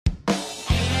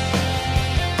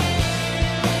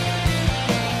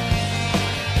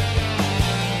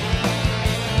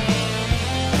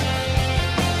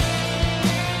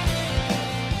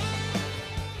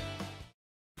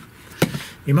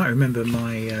You might remember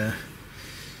my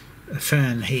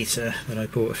fan heater that I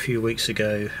bought a few weeks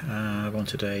ago. I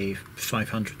wanted a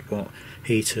 500 watt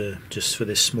heater just for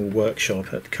this small workshop.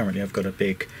 Currently I've got a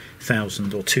big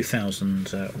 1000 or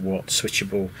 2000 watt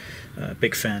switchable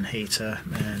big fan heater,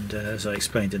 and as I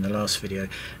explained in the last video,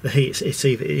 the heat, it's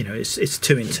either, you know, it's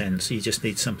too intense. You just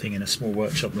need something in a small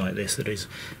workshop like this that is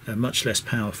much less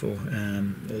powerful.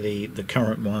 The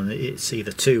current one, it's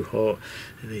either too hot,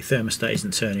 the thermostat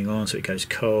isn't turning on, so it goes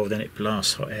cold, then it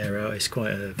blasts hot air out. It's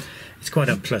quite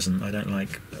unpleasant. I don't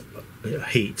like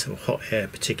heat or hot air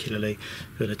particularly,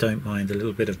 but I don't mind a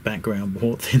little bit of background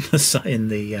warmth in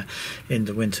the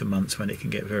winter months when it can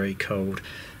get very cold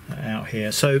out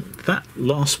here. So that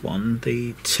last one,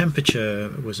 the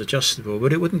temperature was adjustable,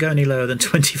 but it wouldn't go any lower than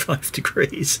 25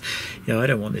 degrees. You know, I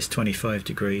don't want this 25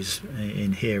 degrees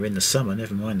in here in the summer,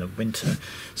 never mind the winter.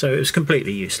 So it was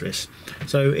completely useless.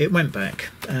 So it went back.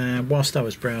 Whilst I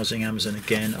was browsing Amazon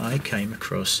again, I came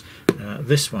across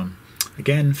this one.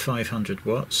 Again, 500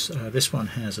 watts. This one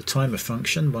has a timer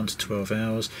function, 1 to 12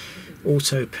 hours.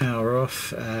 Auto power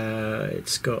off.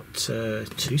 It's got 2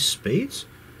 speeds.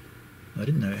 I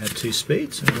didn't know it had 2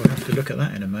 speeds, so we'll have to look at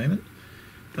that in a moment.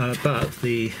 But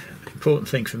the important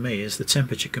thing for me is the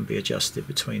temperature can be adjusted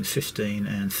between 15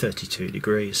 and 32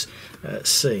 degrees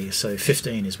C. So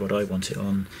 15 is what I want it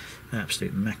on,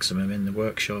 absolute maximum in the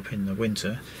workshop in the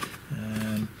winter.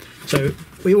 So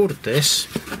we ordered this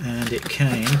and it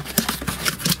came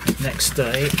next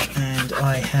day, and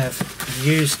I have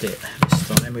used it this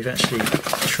time. We've actually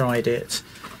tried it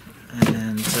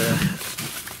and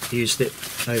used it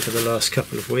over the last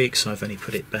couple of weeks. I've only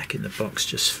put it back in the box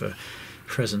just for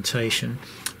presentation,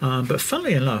 but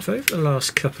funnily enough, over the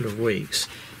last couple of weeks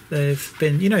they've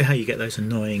been, you know how you get those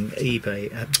annoying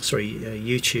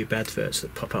YouTube adverts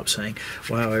that pop up saying,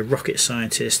 wow, a rocket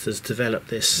scientist has developed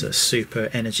this super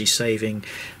energy saving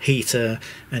heater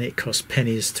and it costs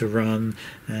pennies to run,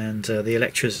 and the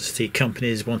electricity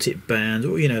companies want it banned,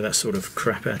 or you know, that sort of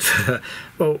crap advert.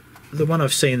 Well, the one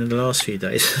I've seen in the last few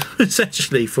days is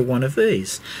actually for one of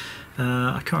these.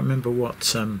 I can't remember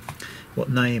what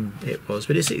name it was,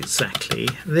 but it's exactly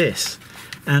this.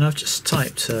 And I've just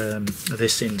typed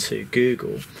this into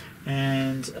Google,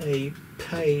 and a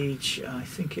page, I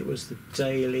think it was the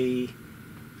Daily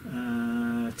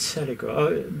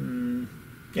Telegraph.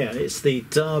 Yeah, it's the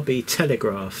Derby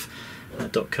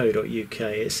Telegraph.co.uk.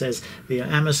 It says the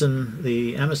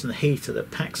Amazon heater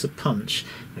that packs a punch,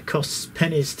 it costs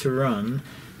pennies to run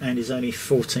and is only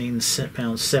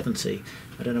 £14.70.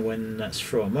 I don't know when that's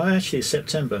from. Oh, actually it's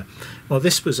September. Well,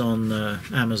 this was on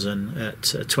Amazon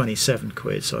at 27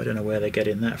 quid, so I don't know where they're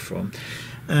getting that from.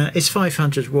 It's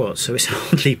 500 watts, so it's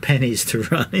hardly pennies to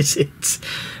run, is it?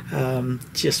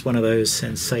 Just one of those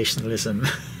sensationalism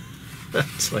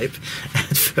type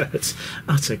adverts,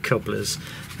 utter cobblers.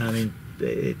 I mean,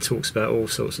 it talks about all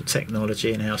sorts of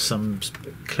technology and how some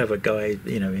clever guy,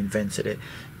 you know, invented it.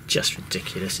 Just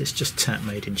ridiculous. It's just tap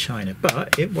made in China,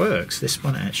 but it works. This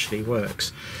one actually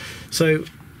works. So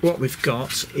what we've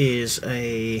got is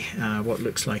a what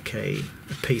looks like a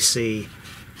PC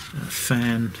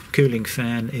fan, cooling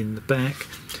fan in the back.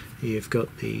 You've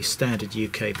got the standard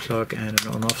UK plug and an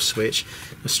on-off switch.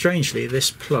 Now, strangely, this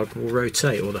plug will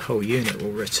rotate, or the whole unit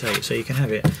will rotate, so you can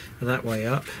have it that way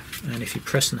up, and if you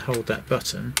press and hold that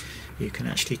button you can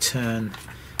actually turn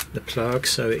the plug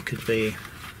so it could be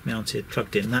mounted,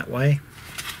 plugged in that way,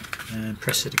 and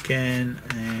press it again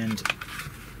and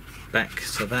back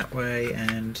to that way,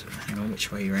 and hang on,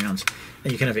 which way around,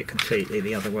 and you can have it completely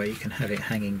the other way. You can have it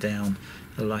hanging down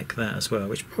like that as well,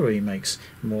 which probably makes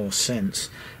more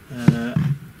sense.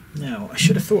 Now I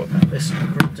should have thought about this. I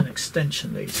grabbed an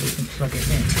extension lead so you can plug it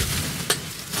in,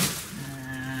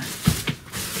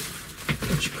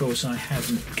 which of course I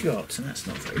haven't got, and that's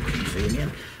not very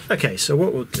convenient. Okay, so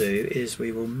what we'll do is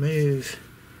we will move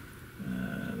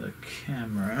the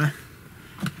camera,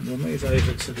 and we'll move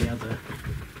over to the other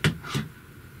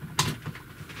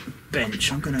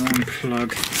bench. I'm going to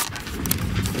unplug, I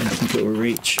don't think it will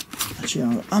reach. Actually,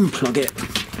 I'll unplug it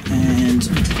and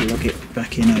plug it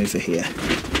back in over here.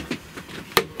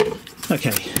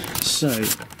 Okay, so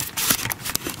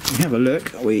we have a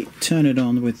look. We turn it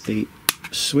on with the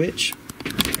switch.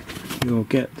 You'll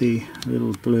get the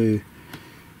little blue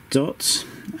dots,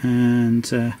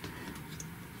 and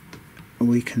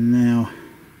we can now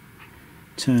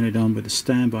turn it on with the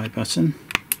standby button.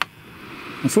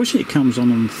 Unfortunately, it comes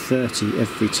on 30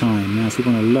 every time. Now if you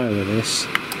want to lower this,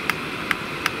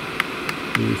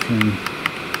 you can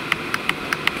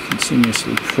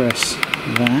continuously press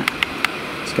that.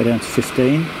 Let's go down to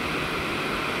 15.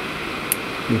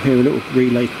 You'll hear a little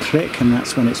relay click, and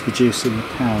that's when it's reducing the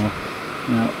power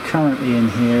Now currently in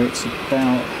here it's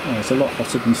about, it's a lot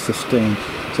hotter than 15,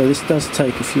 so this does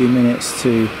take a few minutes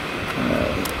to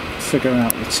figure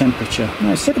out the temperature.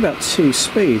 Now it said about 2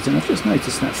 speeds, and I've just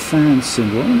noticed that fan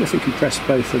symbol. I wonder if we can press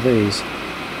both of these.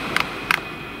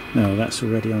 No, that's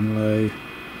already on low.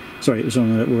 Sorry, it was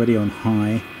already on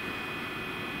high.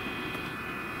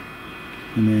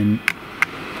 And then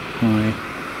high.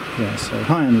 Yeah, so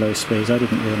high and low speeds, I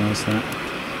didn't realise that.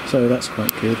 So that's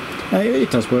quite good.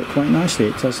 It does work quite nicely.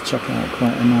 It does chuck out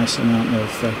quite a nice amount of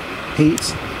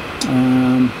heat.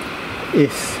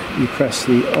 If you press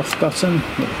the off button,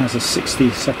 it has a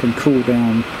 60-second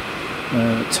cooldown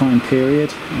time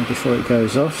period before it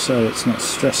goes off, so it's not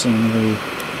stressing the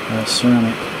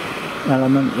ceramic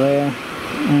element there.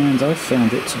 And I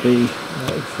found it to be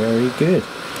very good.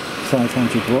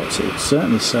 500 watts, it would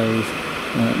certainly save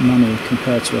money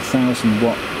compared to a 1000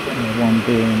 watt one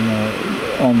being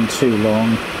on too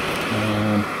long.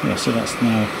 Yeah, so that's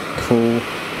now cool,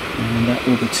 and that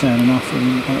will be turning off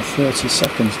in about 30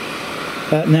 seconds.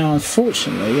 Now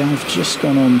unfortunately I've just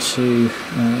gone on to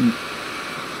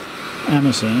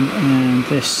Amazon, and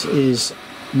this is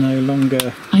no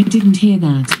longer... I didn't hear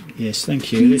that. Yes,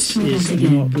 thank you. This is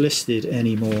not listed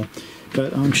anymore,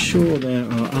 but I'm sure there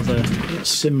are other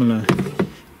similar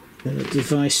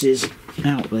devices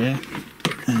out there.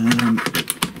 Oh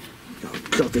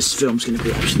God, this film's going to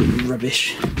be absolutely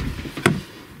rubbish.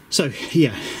 So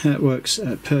yeah, that works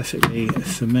perfectly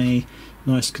for me.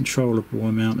 Nice controllable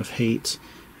amount of heat.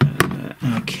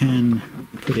 I can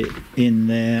put it in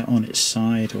there on its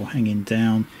side or hanging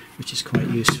down, which is quite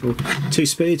useful. 2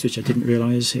 speeds, which I didn't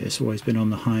realise, it's always been on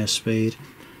the higher speed,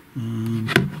 and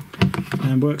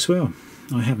works well.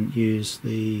 I haven't used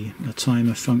the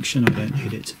timer function. I don't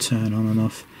need it to turn on and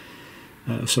off.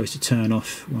 Sorry, to turn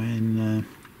off when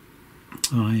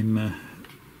I'm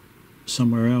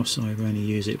somewhere else. I only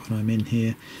use it when I'm in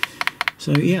here.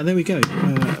 So yeah, there we go.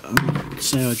 I would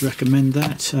say I'd recommend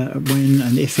that when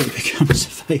and if it becomes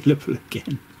available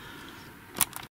again.